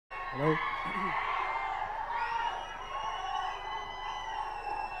Hello,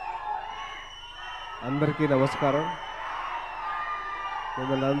 అందరికీ నమస్కారం.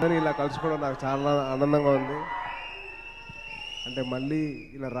 మిమ్మల్ని అందరినీ ఇలా కలుసుకోవడం నాకు చాలా ఆనందంగా ఉంది. అంటే మళ్ళీ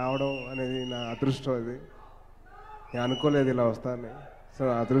ఇలా రావడం అనేది నా అదృష్టం. అది నేను అనుకోలేదు ఇలా వస్తానని. సో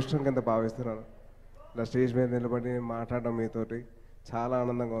నా అదృష్టం కింద భావిస్తున్నాను. ఇలా స్టేజ్ మీద నిలబడి మాట్లాడడం మీతోటి చాలా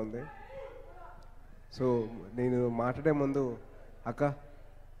ఆనందంగా ఉంది. సో నేను మాట్లాడే ముందు అక్క,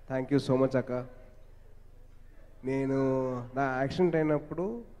 థ్యాంక్ యూ సో మచ్ అక్క. నేను నా యాక్సిడెంట్ అయినప్పుడు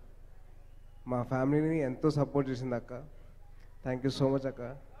మా ఫ్యామిలీని ఎంతో సపోర్ట్ చేసింది అక్క. థ్యాంక్ యూ సో మచ్ అక్క.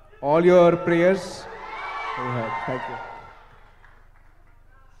 All your prayers. Thank you.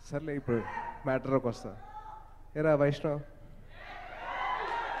 సర్లే, ఇప్పుడు మ్యాటర్లోకి వస్తా. ఏరా వైష్ణవ్,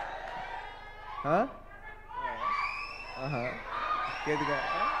 కేతిక,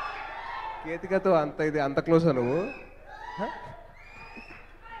 కేతికతో అంత క్లోజా నువ్వు?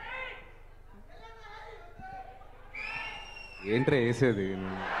 ఏంట్రా వేసేది?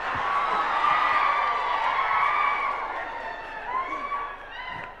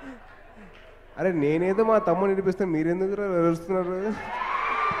 అరే నేనేదో మా తమ్ముడు వినిపిస్తే మీరెందుకు వెలుస్తున్నారు?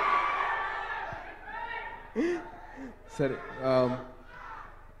 సరే,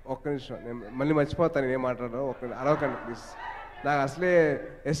 ఒక్క నిమిషం, నేను మళ్ళీ మర్చిపోతాను నేనేం మాట్లాడను. అరవకండి ప్లీజ్. నాకు అసలే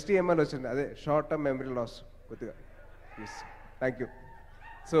STML వచ్చింది, అదే షార్ట్ టర్మ్ మెమరీ లాస్ కొద్దిగా. Please, thank you.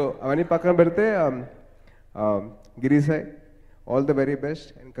 సో అవన్నీ పక్కన పెడితే, గిరి Sai, all the very best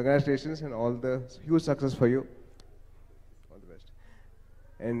and congratulations and all the huge success for you. All the best.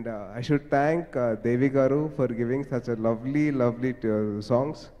 And I should thank దేవి గారు for giving such a lovely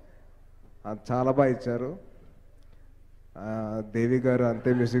songs. చాలా బాగా ఇచ్చారు. దేవి గారు అంతే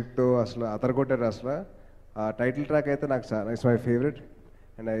మ్యూజిక్తో అసలు అతరగొట్టారు. అసలు ఆ టైటిల్ ట్రాక్ అయితే నాకు చాలా, it's my favourite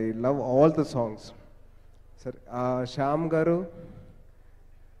and I love all the songs. Sir, Shyam గారు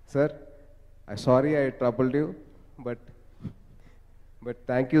sir, sorry I troubled you, but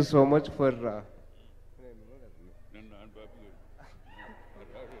thank you so much for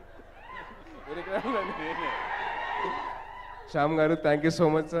Shyam గారు, thank you so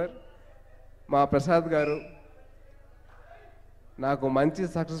much sir. మా ప్రసాద్ గారు నాకు మంచి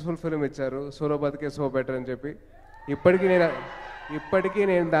సక్సెస్ఫుల్ ఫిల్మ్ ఇచ్చారు, సోలో బతికే సో బెటర్ అని చెప్పి. ఇప్పటికీ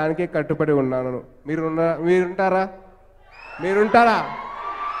నేను దానికే కట్టుబడి ఉన్నాను. మీరుంటారా?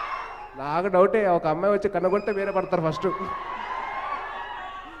 నాకు డౌటే, ఒక అమ్మాయి వచ్చి కనగొడితే వేరే పడతారు ఫస్ట్.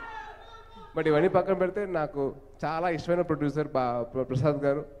 బట్ ఇవన్నీ పక్కన పెడితే నాకు చాలా ఇష్టమైన ప్రొడ్యూసర్ ప్రసాద్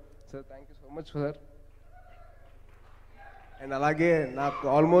గారు. Sir, thank you so much sir. And అలాగే నాకు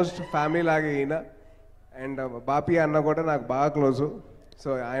ఆల్మోస్ట్ ఫ్యామిలీ లాగే ఈయన. అండ్ బాపి అన్న కూడా నాకు బాగా క్లోజు. సో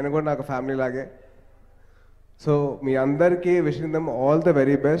ఆయన కూడా నాకు ఫ్యామిలీ లాగే. సో మీ అందరికీ wishing them all the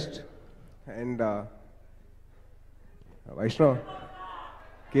very best. And Vaishnav,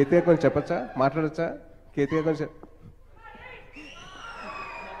 Ketika కొంచెం చెప్పచ్చా, మాట్లాడచ్చా? కేతిక కొంచెం.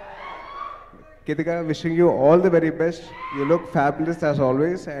 Ketika, wishing you all the very best. You look fabulous as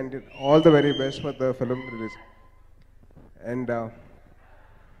always, and all the very best for the film release. And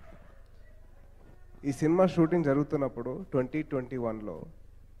ఈ cinema shooting జరుగుతున్నప్పుడు 2021లో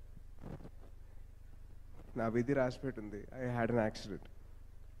నా విధి రాసిపెట్టింది. I had an accident.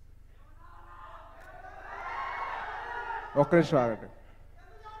 ఒక్క నిమిషం ఆగండి,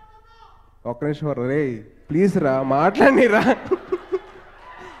 ఒక్క నిమిషం రే, ప్లీజ్ రా, మాట్లాడి రా.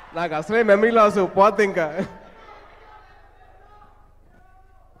 నాకు అసలే మెమరీ లాస్ పోద్ది ఇంకా.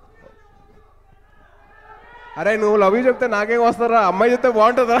 అరే నువ్వు లవ్ యూ చెప్తే నాకేం వస్తారా, అమ్మాయి చెప్తే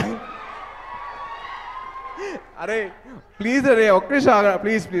బాగుంటుందా? అరే ప్లీజ్ అరే, ఒక్క నిమిషం ఆగ,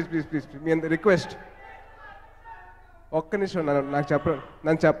 please please please please, me request, ఒక్క నిమిషం నన్ను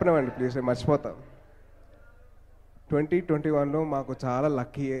చెప్పనివ్వండి ప్లీజ్, మర్చిపోతా. 2021లో మాకు చాలా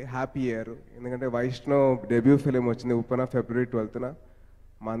లక్కీ హ్యాపీ ఇయర్. ఎందుకంటే వైష్ణవ్ డెబ్యూ ఫిలిం వచ్చింది ఉప్పన, February 12th.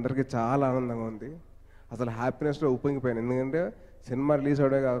 మా అందరికీ చాలా ఆనందంగా ఉంది. అసలు హ్యాపీనెస్లో ఉప్పొంగిపోయాను. ఎందుకంటే సినిమా రిలీజ్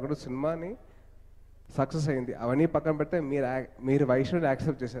అవడే కాకుండా సినిమాని సక్సెస్ అయింది. అవన్నీ పక్కన పెడితే మీరు వైష్ణవ్ని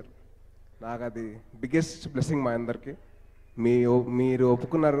యాక్సెప్ట్ చేశారు. నాకు అది బిగ్గెస్ట్ బ్లెస్సింగ్ మా అందరికీ. మీరు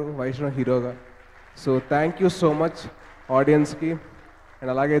ఒప్పుకున్నారు వైష్ణవ్ హీరోగా. So thank you so much ఆడియన్స్కి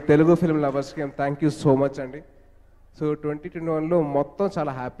అండ్ అలాగే Telugu film లవర్స్కి thank you so much అండి. సో 2021లో మొత్తం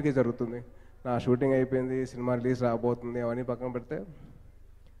చాలా హ్యాపీగా జరుగుతుంది. నా షూటింగ్ అయిపోయింది, సినిమా రిలీజ్ రాబోతుంది. అవన్నీ పక్కన పెడితే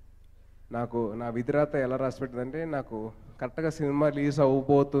నాకు నా విధిరాత ఎలా రాసిపెట్టిందంటే, నాకు కరెక్ట్గా సినిమా రిలీజ్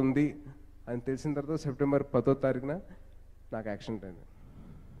అవ్వబోతుంది అని తెలిసిన తర్వాత September 10th నాకు యాక్సిడెంట్ అయింది.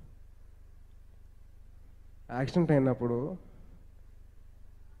 యాక్సిడెంట్ అయినప్పుడు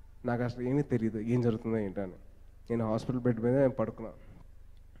నాకు అసలు ఏమీ తెలియదు, ఏం జరుగుతుందో ఏంటని. నేను హాస్పిటల్ బెడ్ మీద పడుకున్నా.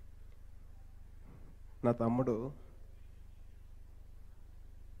 నా తమ్ముడు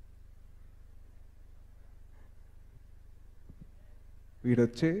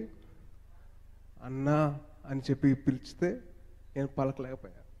వీడొచ్చి అన్నా అని చెప్పి పిలిచితే నేను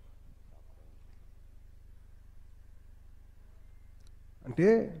పలకలేకపోయా. అంటే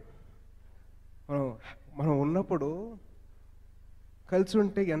మనం ఉన్నప్పుడు కలిసి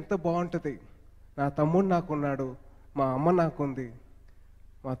ఉంటే ఎంత బాగుంటుంది. నా తమ్ముడు నాకున్నాడు, మా అమ్మ నాకుంది,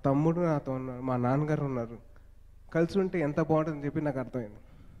 మా తమ్ముడు నాతో ఉన్నారు, మా నాన్నగారు ఉన్నారు. కలిసి ఉంటే ఎంత బాగుంటుందని చెప్పి నాకు అర్థమైంది.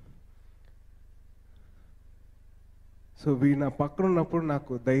 సో వీడు నా పక్కన ఉన్నప్పుడు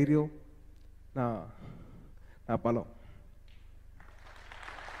నాకు ధైర్యం, నా బలం.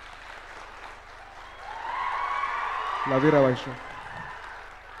 Love you Vaishnav.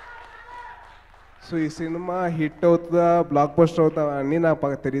 సో ఈ సినిమా హిట్ అవుతుందా, బ్లాక్ బస్టర్ అవుతుందా అని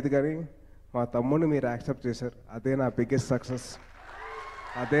నాకు తెలియదు, కానీ మా తమ్ముడిని మీరు యాక్సెప్ట్ చేశారు. అదే నా బిగ్గెస్ట్ సక్సెస్,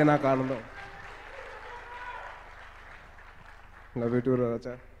 అదే నాకు ఆనందం. లవ్ యూ టూ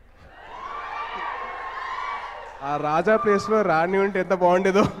రాజా. ఆ రాజా ప్లేస్లో రాణి ఉంటే ఎంత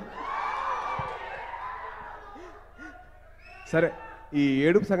బాగుండేదో. సరే, ఈ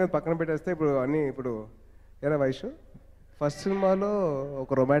ఏడుపు సంగతి పక్కన పెట్టేస్తే ఇప్పుడు ఏరా వైషు, ఫస్ట్ సినిమాలో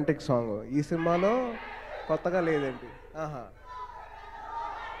ఒక రొమాంటిక్ సాంగ్, ఈ సినిమాలో కొత్తగా లేదేంటి?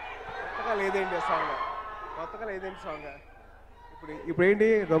 కొత్తగా లేదేంటి సాంగ్? కొత్తగా లేదేంటి సాంగ్? ఇప్పుడు ఏంటి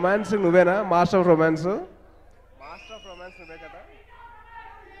రొమాన్స్ నువ్వేనా? మాస్టర్ ఆఫ్ రొమాన్స్ నువ్వే కదా.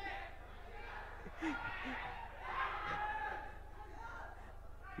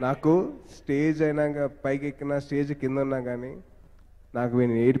 నాకు స్టేజ్ అయినాక పైకి ఎక్కిన, స్టేజ్ కింద ఉన్నా కానీ నాకు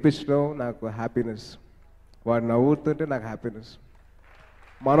వీడిని ఏడిపించడం నాకు హ్యాపీనెస్, వాడు నవ్వుతుంటే నాకు హ్యాపీనెస్.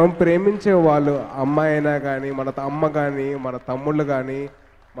 మనం ప్రేమించే వాళ్ళు అమ్మాయి అయినా కానీ, మన అమ్మ కానీ, మన తమ్ముళ్ళు కానీ,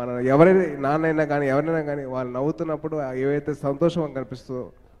 మన ఎవరైనా నాన్నైనా కానీ, ఎవరైనా కానీ వాళ్ళు నవ్వుతున్నప్పుడు ఏవైతే సంతోషం కనిపిస్తుందో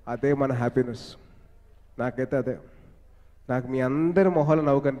అదే మన హ్యాపీనెస్. నాకైతే అదే, నాకు మీ అందరి మొహాలు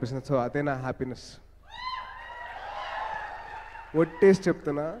నవ్వు కనిపిస్తుంది. సో అదే నా హ్యాపీనెస్. ఒట్టేసి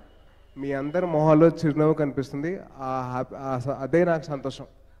చెప్తున్నా, మీ అందరి మొహాల్లో చిరునవ్వు కనిపిస్తుంది, అదే నాకు సంతోషం,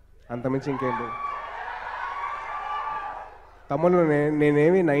 అంతమించి ఇంకేం లేదు. తమ్ముళ్ళు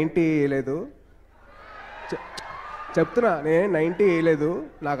నేనేమి 90 వేయలేదు, చెప్తున్నా, నేనే 90 వేయలేదు.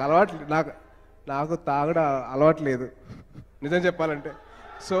 నాకు తాగడం అలవాటు లేదు నిజం చెప్పాలంటే.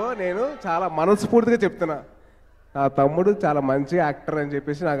 సో నేను చాలా మనస్ఫూర్తిగా చెప్తున్నా, నా తమ్ముడు చాలా మంచి యాక్టర్ అని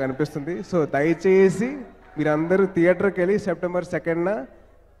చెప్పేసి నాకు అనిపిస్తుంది. సో దయచేసి మీరందరూ థియేటర్కి వెళ్ళి సెప్టెంబర్ 2న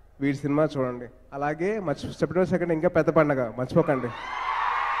వీడి సినిమా చూడండి. అలాగే సెప్టెంబర్ 2 ఇంకా పెద్ద పండగ, మర్చిపోకండి.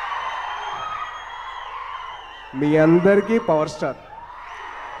 మీ అందరికీ పవర్ స్టార్,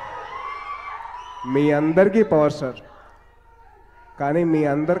 మీ అందరికీ పవర్ స్టార్. కానీ మీ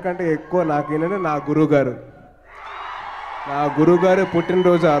అందరికంటే ఎక్కువ నాకేంటంటే నా గురువుగారు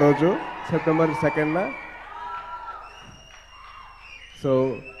పుట్టినరోజు ఆ రోజు సెప్టెంబర్ 2న. సో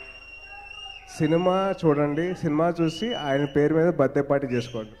సినిమా చూడండి, సినిమా చూసి ఆయన పేరు మీద బర్త్డే పార్టీ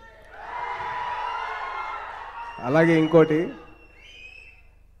చేసుకోండి. అలాగే ఇంకోటి,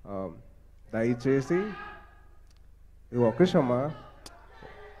 దయచేసి ఒక్క నిమిషమ్మా,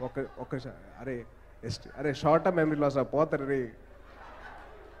 ఒక్క అరే షార్ట్ టర్మ్ మెమరీ లాస్ పోతారు రే.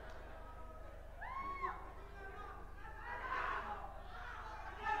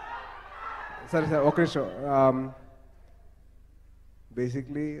 సరే ఒక్క నిమిషం.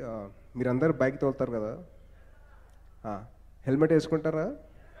 బేసిక్లీ మీరందరూ బైక్ తోలుతారు కదా, హెల్మెట్ వేసుకుంటారా?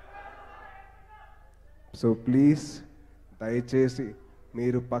 సో ప్లీజ్ దయచేసి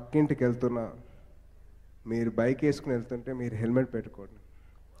మీరు పక్కింటికి వెళ్తున్నా, మీరు బైక్ వేసుకుని వెళ్తుంటే మీరు హెల్మెట్ పెట్టుకోండి.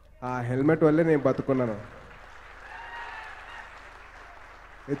 ఆ హెల్మెట్ వల్లే నేను బతుకున్నాను.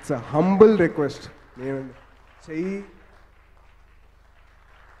 It's a humble request. నేను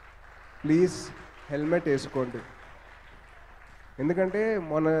ప్లీజ్ హెల్మెట్ వేసుకోండి. ఎందుకంటే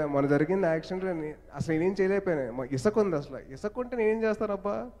మన జరిగిన యాక్సిడెంట్లో అసలు నేనేం చేయలేకపోయాను. ఇసుక ఉంది, అసలు ఇసుక ఉంటే నేనేం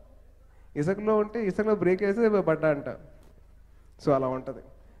చేస్తానబ్బా, ఇసుకలో బ్రేక్ వేస్తే పడ్డా అంట. సో అలా ఉంటుంది,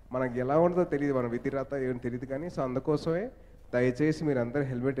 మనకి ఎలా ఉంటుందో తెలియదు, మన విధిరాత ఏమో తెలియదు. కానీ సో అందుకోసమే దయచేసి మీరు అందరూ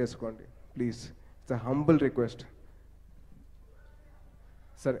హెల్మెట్ వేసుకోండి please. It's a humble request.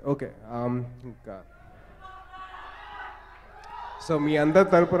 సరే ఓకే. ఇంకా సో మీ అందరి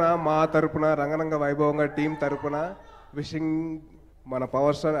తరపున, మా తరపున, రంగరంగ వైభవంగా టీం తరపున విషింగ్ మన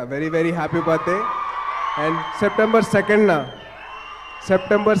power star very very happy birthday. And September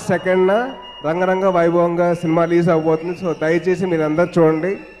 2న రంగరంగ వైభవంగా సినిమా రిలీజ్ అవబోతుంది. సో దయచేసి మీరు అందరు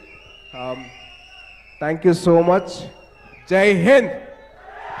చూడండి. Thank you so much. జై హింద్.